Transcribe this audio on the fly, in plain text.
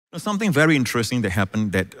Something very interesting that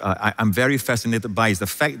happened that I'm very fascinated by is the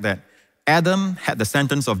fact that Adam had the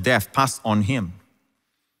sentence of death passed on him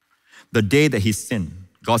the day that he sinned.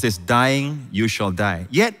 God says, dying, you shall die.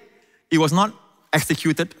 Yet, he was not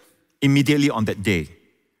executed immediately on that day.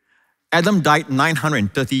 Adam died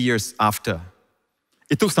 930 years after.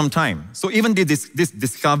 It took some time. So even this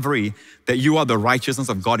discovery that you are the righteousness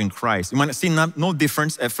of God in Christ, you might see no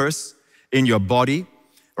difference at first in your body,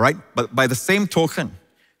 right? But by the same token,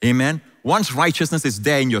 amen, once righteousness is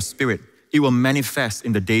there in your spirit, it will manifest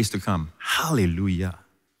in the days to come. Hallelujah.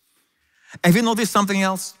 Have you noticed something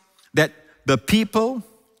else? That the people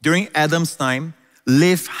during Adam's time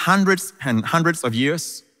lived hundreds and hundreds of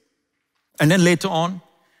years. And then later on,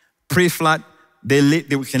 pre-flood, they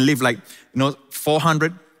can live like,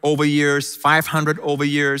 400 over years, 500 over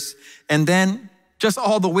years. And then just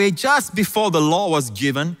all the way, just before the law was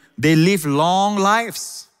given, they lived long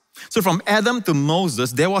lives. So from Adam to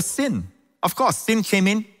Moses, there was sin. Of course, sin came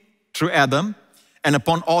in through Adam and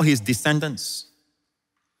upon all his descendants.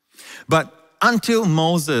 But until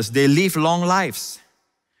Moses, they lived long lives.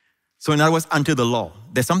 So in other words, until the law.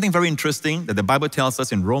 There's something very interesting that the Bible tells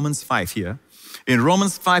us in Romans 5 here. In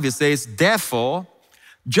Romans 5, it says, therefore,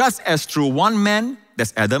 just as through one man,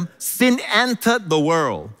 that's Adam, sin entered the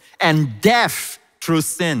world, and death through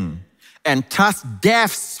sin, and thus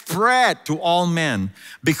death spread to all men,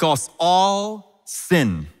 because all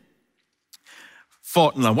sin.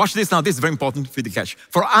 Now watch this now, this is very important for you to catch.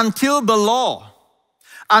 For until the law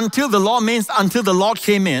means until the law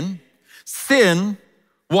came in, sin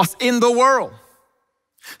was in the world.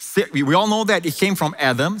 We all know that it came from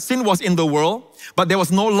Adam. Sin was in the world, but there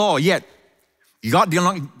was no law yet. God did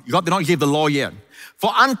not give the law yet.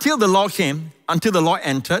 For until the law came, until the law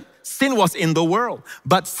entered, sin was in the world.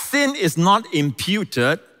 But sin is not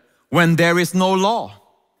imputed when there is no law.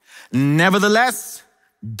 Nevertheless,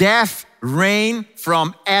 death reigned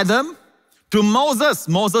from Adam to Moses.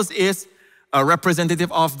 Moses is a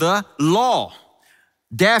representative of the law.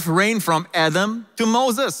 Death reigned from Adam to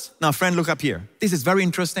Moses. Now, friend, look up here. This is very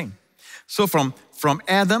interesting. So from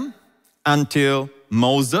Adam until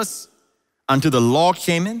Moses, until the law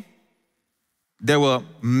came in, there were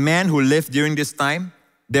men who lived during this time.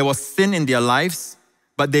 There was sin in their lives,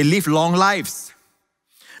 but they lived long lives.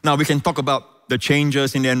 Now, we can talk about the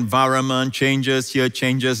changes in the environment, changes here,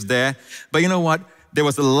 changes there. But you know what? There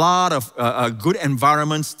was a lot of good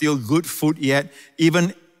environment, still good food yet,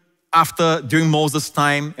 even during Moses'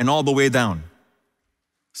 time and all the way down.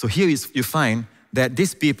 So here you find that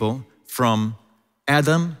these people from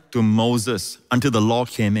Adam to Moses until the law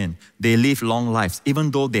came in, they lived long lives, even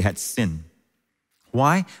though they had sinned.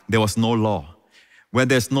 Why? There was no law. Where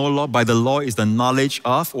there's no law, by the law is the knowledge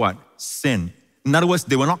of what? Sin. In other words,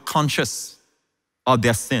 they were not conscious of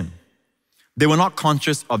their sin. They were not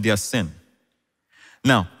conscious of their sin.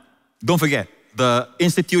 Now, don't forget, the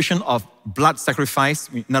institution of blood sacrifice,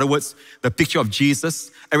 in other words, the picture of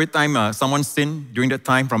Jesus, every time someone sinned during that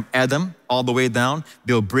time from Adam all the way down,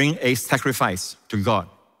 they'll bring a sacrifice to God.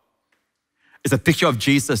 It's a picture of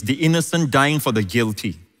Jesus, the innocent dying for the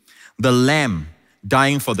guilty, the lamb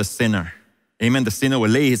dying for the sinner. Amen. The sinner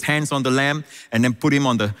will lay his hands on the lamb and then put him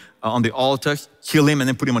on the altar, kill him and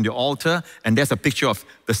then put him on the altar. And there's a picture of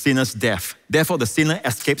the sinner's death. Therefore, the sinner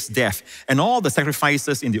escapes death. And all the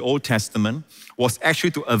sacrifices in the Old Testament was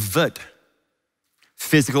actually to avert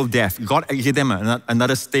physical death. God gave them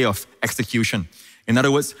another stay of execution. In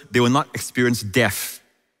other words, they will not experience death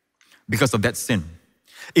because of that sin.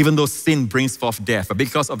 Even though sin brings forth death, but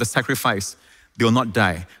because of the sacrifice, they will not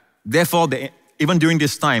die. Therefore, even during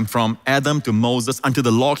this time, from Adam to Moses until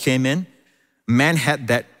the law came in, man had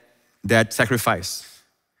that sacrifice.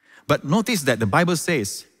 But notice that the Bible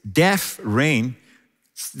says, death reigned.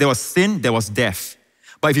 There was sin, there was death.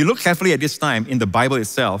 But if you look carefully at this time in the Bible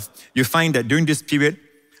itself, you find that during this period,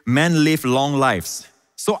 man lived long lives.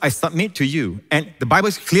 So I submit to you, and the Bible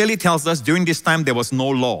clearly tells us during this time there was no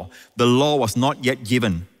law. The law was not yet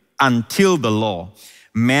given until the law.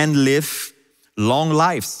 Man lived long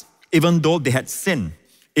lives. Even though they had sinned,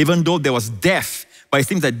 even though there was death, but it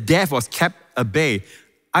seems that death was kept at bay.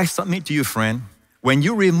 I submit to you, friend, when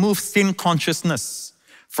you remove sin consciousness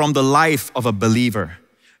from the life of a believer,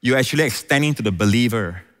 you're actually extending to the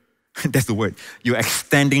believer. That's the word. You're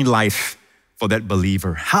extending life for that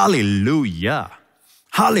believer. Hallelujah.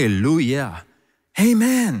 Hallelujah.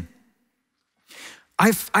 Amen.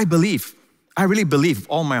 I really believe with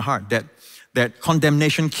all my heart that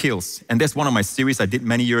condemnation kills. And that's one of my series I did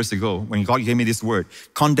many years ago when God gave me this word.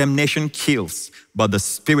 Condemnation kills, but the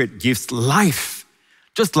Spirit gives life.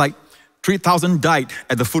 Just like 3,000 died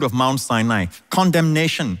at the foot of Mount Sinai.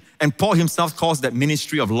 Condemnation. And Paul himself calls that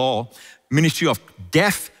ministry of law, ministry of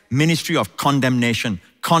death, ministry of condemnation.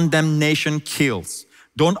 Condemnation kills.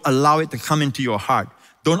 Don't allow it to come into your heart.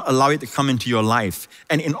 Don't allow it to come into your life.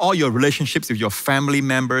 And in all your relationships with your family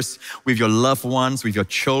members, with your loved ones, with your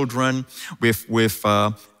children, with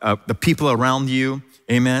the people around you,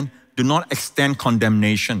 amen, do not extend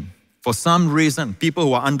condemnation. For some reason, people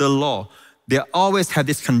who are under law, they always have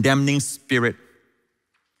this condemning spirit.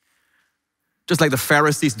 Just like the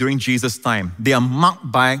Pharisees during Jesus' time, they are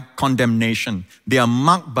marked by condemnation. They are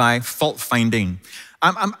marked by fault finding.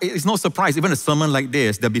 It's no surprise, even a sermon like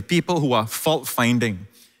this, there'll be people who are fault finding.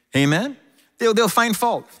 Amen? They'll find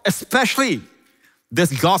fault, especially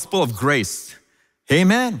this gospel of grace.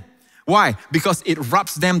 Amen? Why? Because it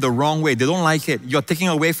rubs them the wrong way. They don't like it. You're taking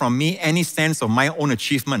away from me any sense of my own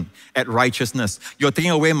achievement at righteousness. You're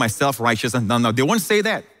taking away my self-righteousness. No, they won't say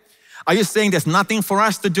that. Are you saying there's nothing for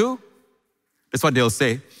us to do? That's what they'll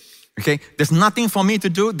say. Okay? There's nothing for me to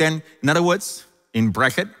do. Then, in other words, in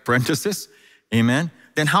bracket, parenthesis, amen,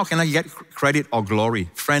 then how can I get credit or glory?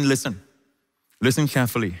 Friend, listen. Listen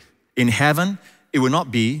carefully. In heaven, it will not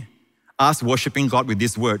be us worshiping God with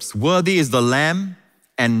these words. Worthy is the Lamb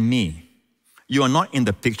and me. You are not in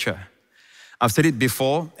the picture. I've said it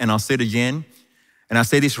before and I'll say it again. And I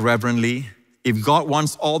say this reverently. If God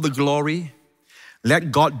wants all the glory,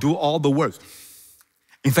 let God do all the work.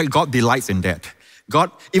 In fact, God delights in that.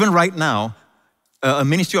 God, even right now, a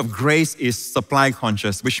ministry of grace is supply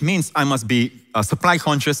conscious, which means I must be supply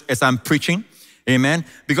conscious as I'm preaching. Amen.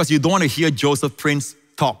 Because you don't want to hear Joseph Prince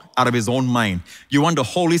talk out of his own mind. You want the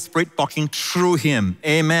Holy Spirit talking through him.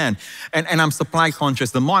 Amen. And I'm supply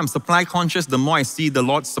conscious. The more I'm supply conscious, the more I see the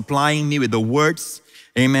Lord supplying me with the words.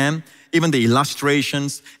 Amen. Even the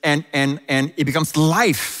illustrations. And it becomes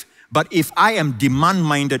life. But if I am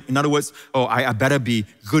demand-minded, in other words, I better be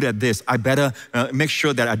good at this. I better make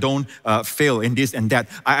sure that I don't fail in this and that.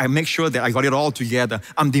 I make sure that I got it all together.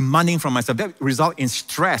 I'm demanding from myself. That results in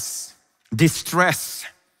stress, distress.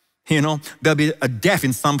 You know, there'll be a death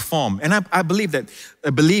in some form. And I believe that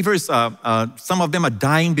believers, some of them are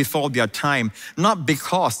dying before their time, not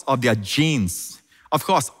because of their genes. Of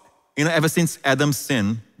course, you know, ever since Adam's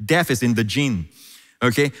sin, death is in the gene,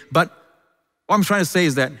 okay? But what I'm trying to say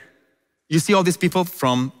is that you see all these people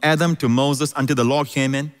from Adam to Moses until the law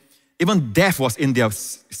came in, even death was in their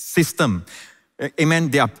system. Amen,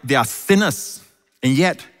 they are sinners. And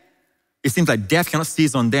yet, it seems like death cannot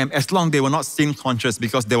seize on them as long as they were not sin conscious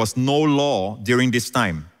because there was no law during this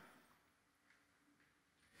time.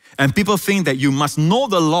 And people think that you must know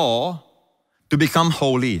the law to become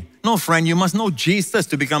holy. No, friend, you must know Jesus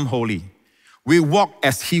to become holy. We walk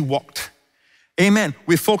as he walked. Amen.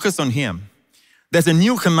 We focus on him. There's a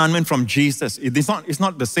new commandment from Jesus. It's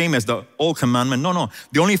not the same as the old commandment. No.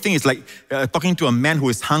 The only thing is like talking to a man who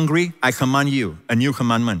is hungry, I command you, a new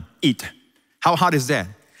commandment, eat. How hard is that?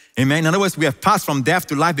 Amen. In other words, we have passed from death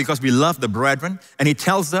to life because we love the brethren. And he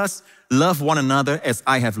tells us, love one another as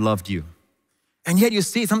I have loved you. And yet you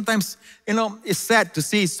see, sometimes, you know, it's sad to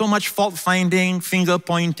see so much fault finding, finger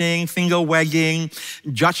pointing, finger wagging,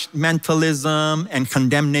 judgmentalism, and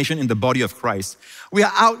condemnation in the body of Christ. We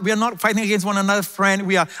are not fighting against one another, friend.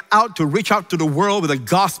 We are out to reach out to the world with the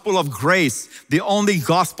gospel of grace, the only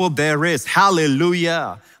gospel there is.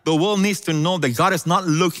 Hallelujah. The world needs to know that God is not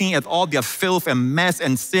looking at all their filth and mess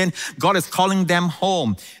and sin. God is calling them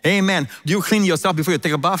home. Amen. Do you clean yourself before you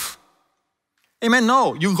take a bath? Amen.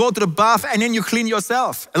 No, you go to the bath and then you clean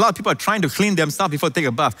yourself. A lot of people are trying to clean themselves before they take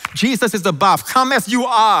a bath. Jesus is the bath. Come as you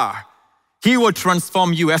are. He will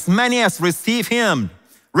transform you. As many as receive him,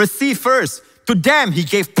 receive first. To them, he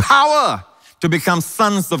gave power to become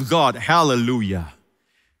sons of God. Hallelujah.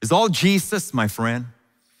 It's all Jesus, my friend.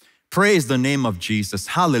 Praise the name of Jesus.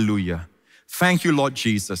 Hallelujah. Thank you, Lord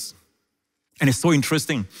Jesus. And it's so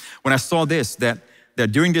interesting when I saw this, that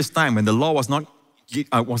during this time when the law was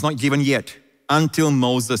not given yet, until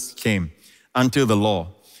Moses came, until the law,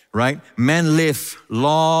 right? Men live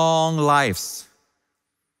long lives,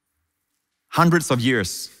 hundreds of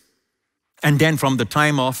years. And then from the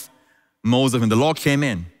time of Moses, when the law came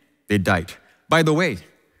in, they died. By the way,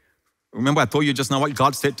 remember I told you just now what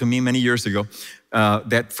God said to me many years ago,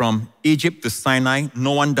 that from Egypt to Sinai,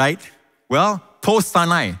 no one died? Well,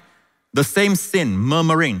 post-Sinai, the same sin,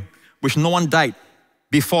 murmuring, which no one died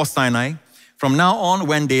before Sinai. From now on,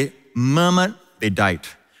 when they murmured, they died.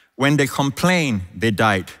 When they complained, they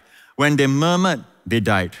died. When they murmured, they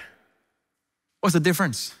died. What's the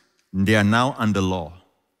difference? They are now under law.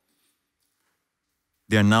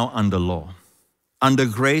 They are now under law. Under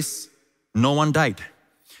grace, no one died.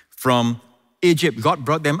 From Egypt, God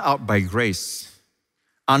brought them out by grace,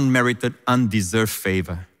 unmerited, undeserved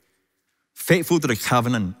favor. Faithful to the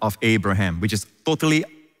covenant of Abraham, which is totally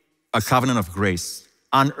a covenant of grace,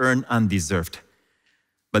 unearned, undeserved.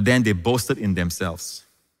 But then they boasted in themselves.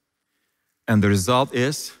 And the result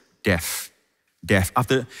is death. Death.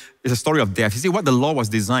 It's a story of death. You see what the law was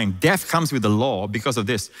designed. Death comes with the law because of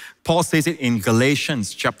this. Paul says it in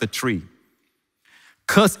Galatians chapter 3.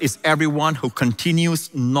 Cursed is everyone who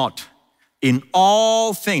continues not in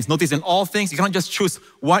all things. Notice, in all things, you cannot just choose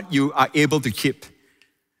what you are able to keep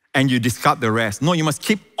and you discard the rest. No, you must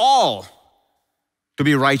keep all to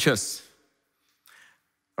be righteous.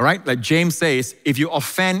 All right, like James says, if you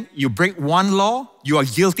offend, you break one law, you are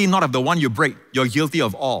guilty not of the one you break, you're guilty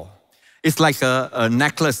of all. It's like a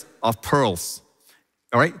necklace of pearls.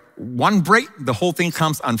 All right, one break, the whole thing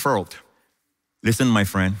comes unfurled. Listen, my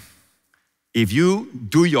friend, if you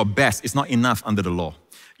do your best, it's not enough under the law.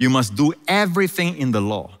 You must do everything in the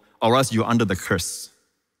law, or else you're under the curse.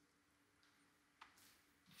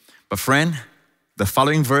 But friend, the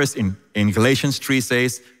following verse in Galatians 3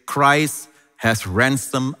 says, Christ has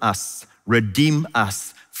ransomed us, redeemed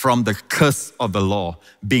us from the curse of the law,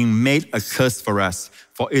 being made a curse for us.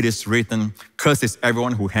 For it is written, cursed is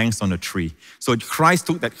everyone who hangs on a tree. So Christ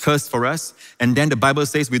took that curse for us, and then the Bible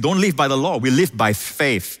says we don't live by the law, we live by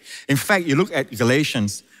faith. In fact, you look at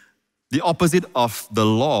Galatians, the opposite of the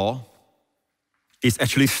law is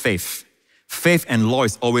actually faith. Faith and law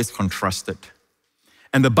is always contrasted.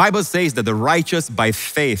 And the Bible says that the righteous by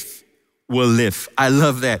faith will live. I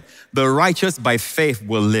love that. The righteous by faith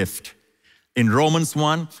will live. In Romans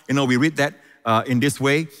 1, we read that in this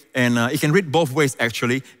way, and it can read both ways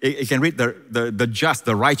actually. It can read the just,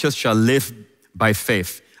 the righteous shall live by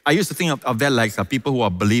faith. I used to think of that like people who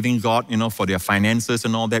are believing God, for their finances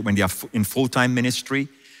and all that when they are in full-time ministry,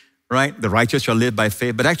 right? The righteous shall live by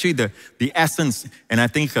faith. But actually the essence, and I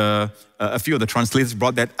think a few of the translators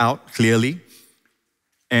brought that out clearly,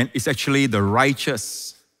 and it's actually the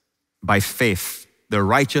righteous by faith. The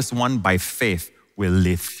righteous one by faith will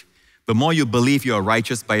live. The more you believe you are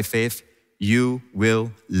righteous by faith, you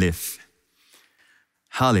will live.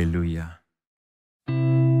 Hallelujah.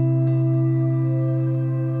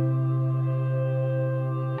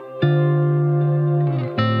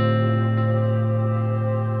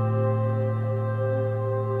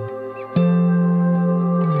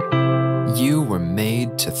 You were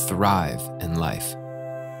made to thrive in life.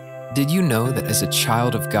 Did you know that as a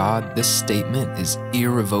child of God, this statement is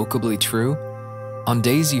irrevocably true? On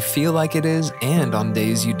days you feel like it is, and on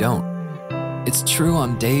days you don't. It's true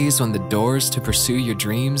on days when the doors to pursue your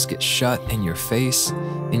dreams get shut in your face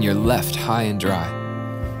and you're left high and dry.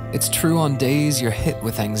 It's true on days you're hit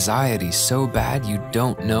with anxiety so bad you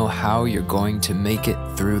don't know how you're going to make it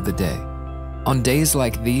through the day. On days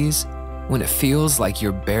like these, when it feels like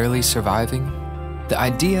you're barely surviving, the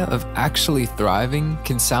idea of actually thriving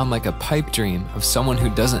can sound like a pipe dream of someone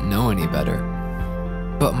who doesn't know any better.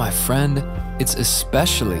 But my friend, it's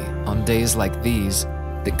especially on days like these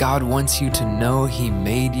that God wants you to know He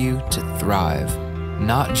made you to thrive,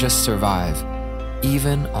 not just survive,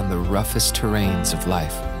 even on the roughest terrains of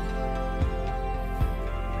life.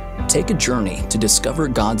 Take a journey to discover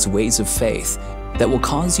God's ways of faith that will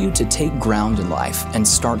cause you to take ground in life and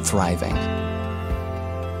start thriving.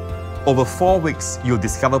 Over 4 weeks, you'll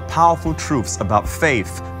discover powerful truths about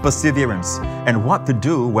faith, perseverance, and what to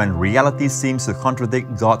do when reality seems to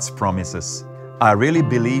contradict God's promises. I really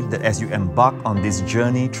believe that as you embark on this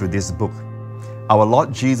journey through this book, our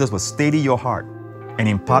Lord Jesus will steady your heart and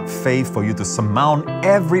impart faith for you to surmount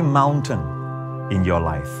every mountain in your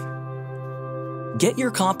life. Get your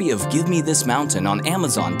copy of Give Me This Mountain on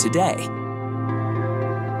Amazon today.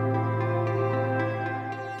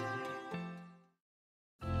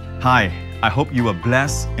 Hi, I hope you were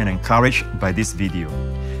blessed and encouraged by this video.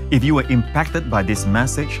 If you were impacted by this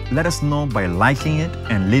message, let us know by liking it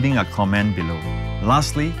and leaving a comment below.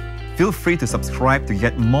 Lastly, feel free to subscribe to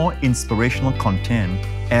get more inspirational content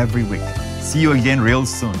every week. See you again real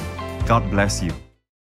soon. God bless you.